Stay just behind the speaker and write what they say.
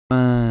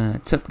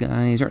What's up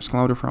guys, it's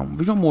Claudio from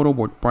Visualmodo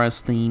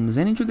WordPress themes,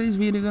 and in today's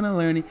video you're gonna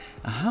learn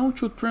how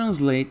to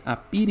translate a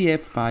PDF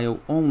file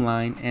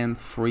online and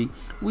free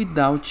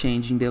without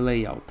changing the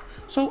layout.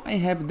 So I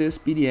have this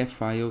PDF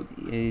file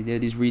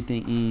that is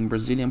written in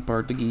Brazilian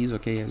Portuguese,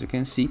 okay, as you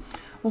can see.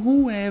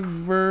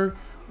 However,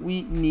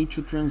 we need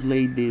to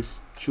translate this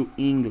to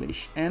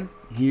English, and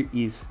here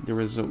is the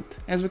result.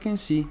 As we can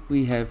see,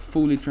 we have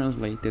fully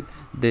translated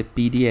the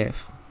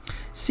PDF.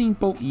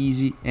 Simple,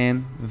 easy,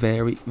 and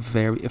very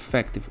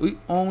effective. We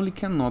only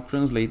cannot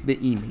translate the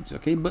image,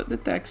 okay, but the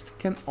text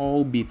can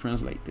all be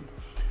translated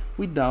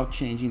without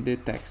changing the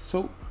text.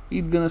 So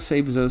it's gonna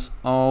save us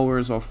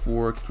hours of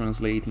work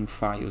translating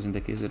files in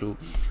the case that we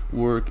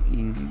work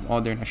in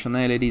other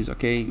nationalities,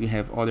 okay, we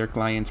have other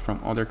clients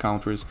from other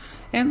countries.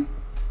 And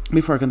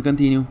before I can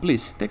continue,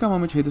 please take a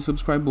moment to hit the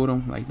subscribe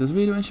button, like this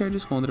video, and share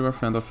this content with a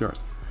friend of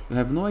yours. You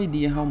have no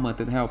idea how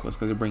much it helps us,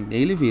 because we bring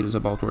daily videos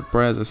about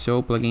WordPress,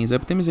 SEO, plugins,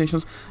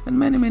 optimizations, and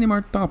many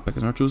more topics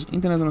in our choose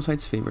international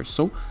sites favors.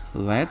 So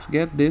let's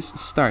get this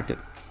started.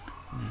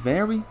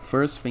 Very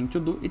first thing to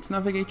do is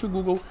navigate to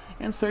Google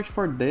and search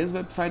for this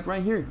website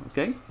right here,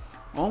 okay?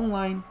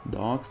 Online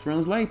Docs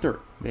Translator.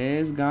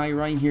 This guy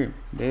right here.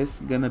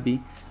 This is gonna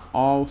be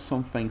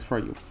awesome things for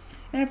you.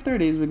 After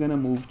this, we're gonna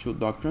move to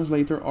Doc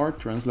Translator or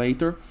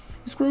Translator.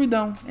 Scroll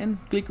down and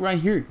click right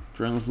here,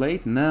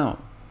 Translate Now.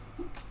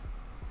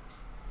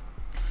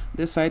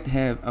 The site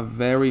have a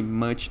very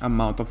much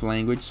amount of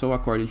language, so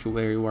according to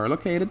where you are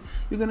located,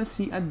 you're gonna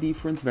see a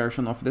different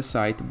version of the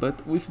site,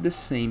 but with the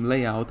same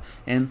layout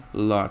and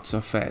lots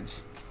of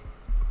ads.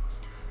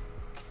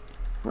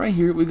 Right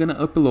here, we're gonna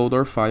upload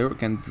our file. You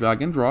can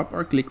drag and drop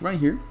or click right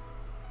here.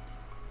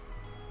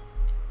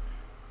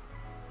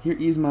 Here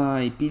is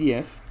my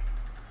PDF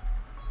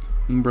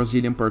in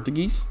Brazilian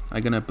Portuguese.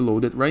 I'm gonna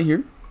upload it right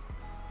here.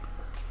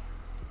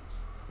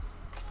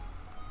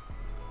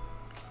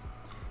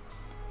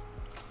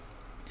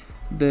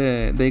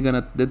 They're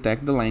gonna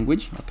detect the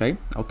language, okay,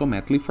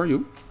 automatically for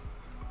you.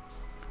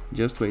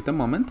 Just wait a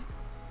moment.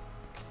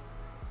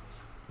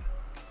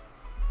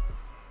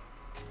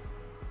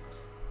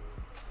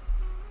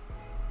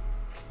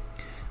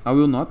 I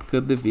will not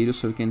cut the video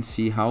so you can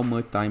see how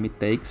much time it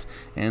takes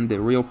and the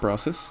real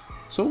process.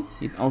 So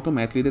it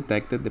automatically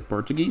detected the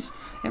Portuguese,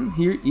 and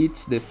here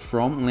it's the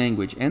from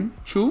language and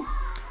to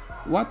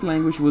what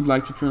language you would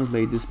like to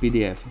translate this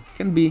PDF. It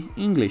can be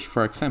English,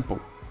 for example.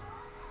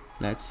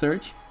 Let's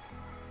search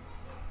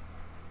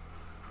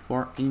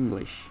for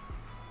English.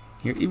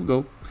 Here you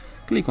go.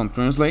 Click on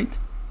translate.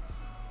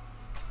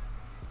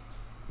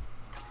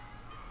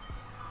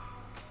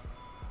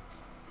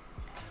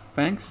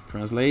 Thanks,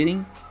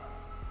 translating.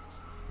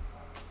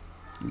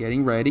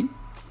 Getting ready.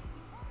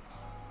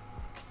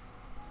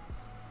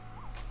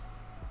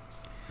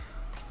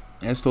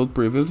 As told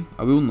previously,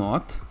 I will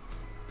not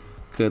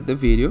cut the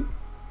video.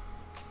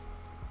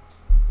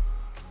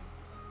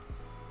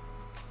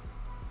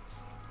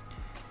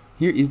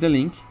 Here is the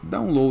link.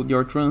 Download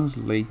your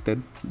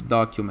translated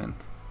document.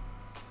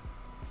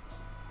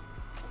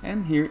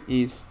 And here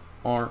is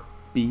our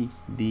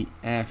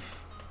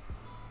PDF.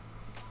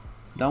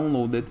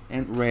 Downloaded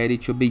and ready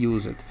to be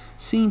used.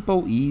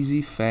 Simple,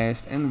 easy,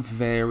 fast, and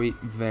very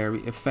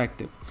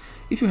effective.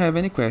 If you have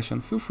any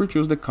question, feel free to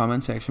use the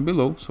comment section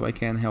below so I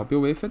can help you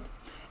with it.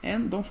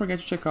 And don't forget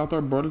to check out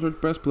our Border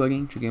WordPress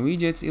plugin to gain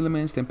widgets,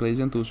 elements, templates,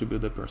 and tools to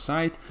build up your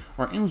site.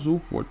 Our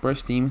Enzu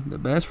WordPress theme, the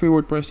best free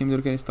WordPress theme that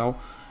you can install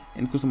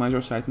and customize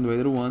your site in the way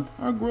that you want.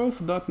 Our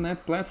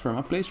Growth.net platform,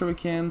 a place where you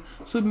can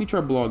submit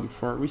your blog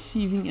for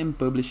receiving and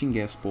publishing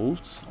guest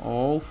posts,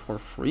 all for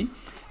free.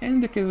 And in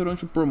the case you want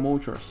to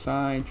promote your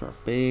site, your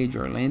page,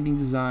 your landing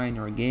design,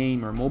 your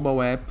game, or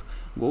mobile app,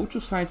 go to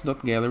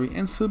sites.gallery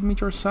and submit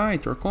your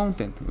site, your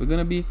content. We're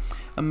gonna be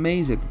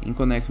amazed in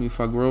connecting with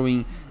a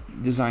growing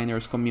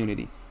designers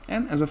community.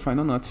 And as a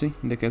final note, in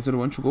the case that you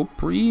want to go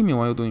premium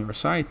while doing your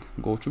site,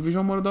 go to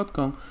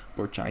visualmodo.com,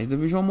 purchase the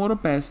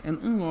Visualmodo Pass, and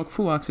unlock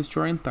full access to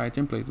our entire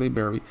template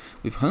library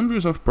with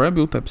hundreds of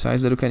pre-built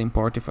websites that you can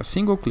import with a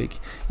single click,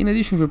 in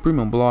addition to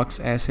premium blocks,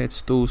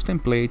 assets, tools,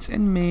 templates,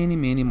 and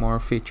many more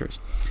features.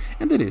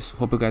 And that is,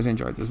 hope you guys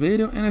enjoyed this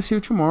video, and I see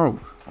you tomorrow.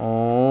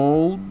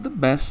 All the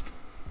best!